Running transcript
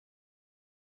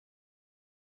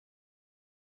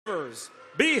Silvers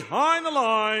behind the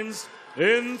lines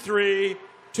in 3,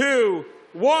 2,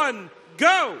 1,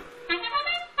 go!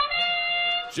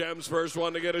 Gems first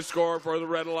one to get a score for the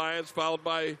Red Alliance, followed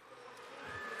by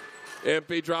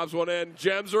MP drops one in.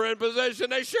 Gems are in position.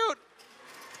 They shoot.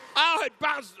 Oh, it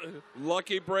bounced.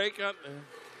 Lucky break.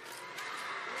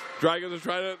 Dragons are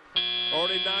trying to.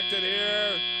 Already knocked it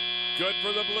here. Good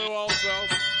for the blue also.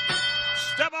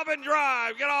 Step up and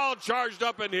drive. Get all charged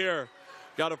up in here.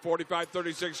 Got a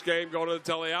 45-36 game going to the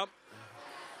telly-out.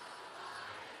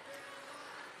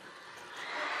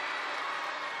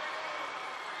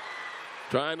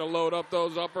 Trying to load up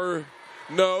those upper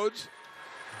nodes.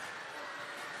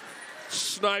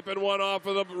 Sniping one off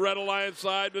of the Red Alliance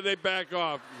side, but they back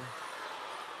off.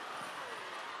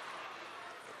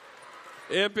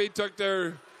 MP took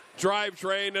their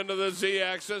drivetrain into the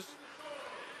Z-axis.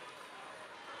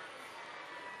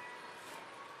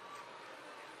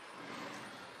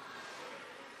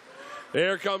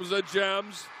 Here comes the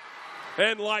Gems.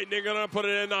 And Lightning going to put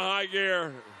it into high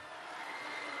gear.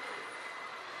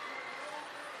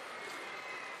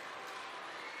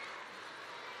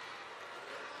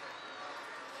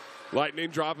 Lightning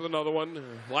dropping another one.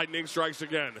 Lightning strikes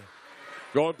again.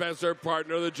 Going past their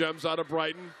partner, the Gems out of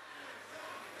Brighton.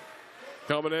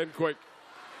 Coming in quick.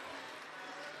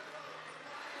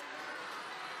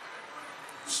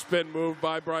 Spin move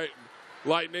by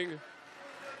Lightning.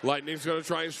 Lightning's going to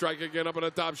try and strike again up on the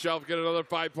top shelf. Get another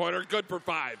 5-pointer. Good for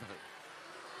 5.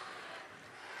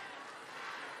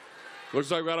 Looks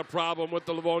like we got a problem with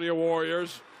the Livonia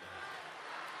Warriors.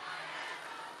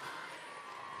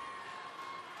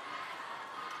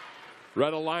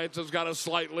 Red Alliance has got a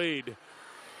slight lead.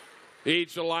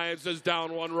 Each alliance is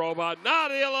down one robot. Now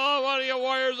the Livonia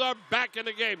Warriors are back in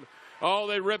the game. Oh,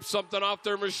 they ripped something off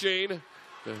their machine.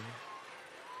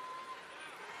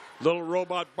 Little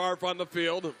robot barf on the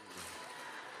field.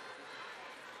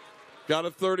 Got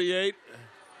a 38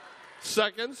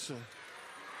 seconds.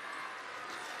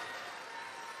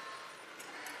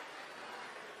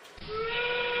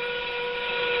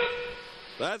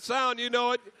 That sound, you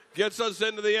know it, gets us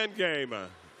into the end game.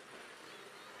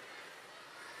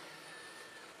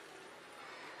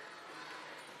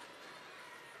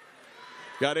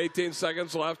 Got 18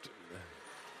 seconds left.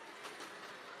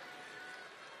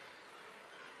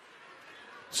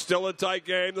 Still a tight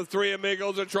game. The three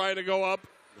amigos are trying to go up.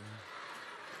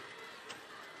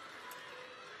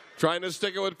 Trying to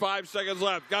stick it with 5 seconds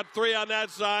left. Got 3 on that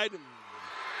side.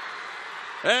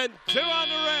 And 2 on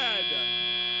the red.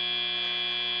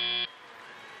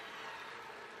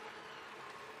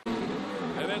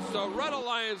 And it's the Red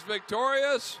Alliance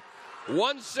victorious,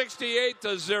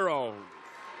 168-0.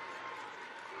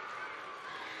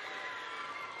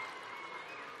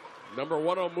 Number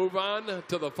 1 will move on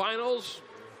to the finals.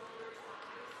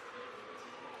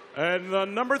 And the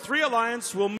number 3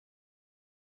 alliance will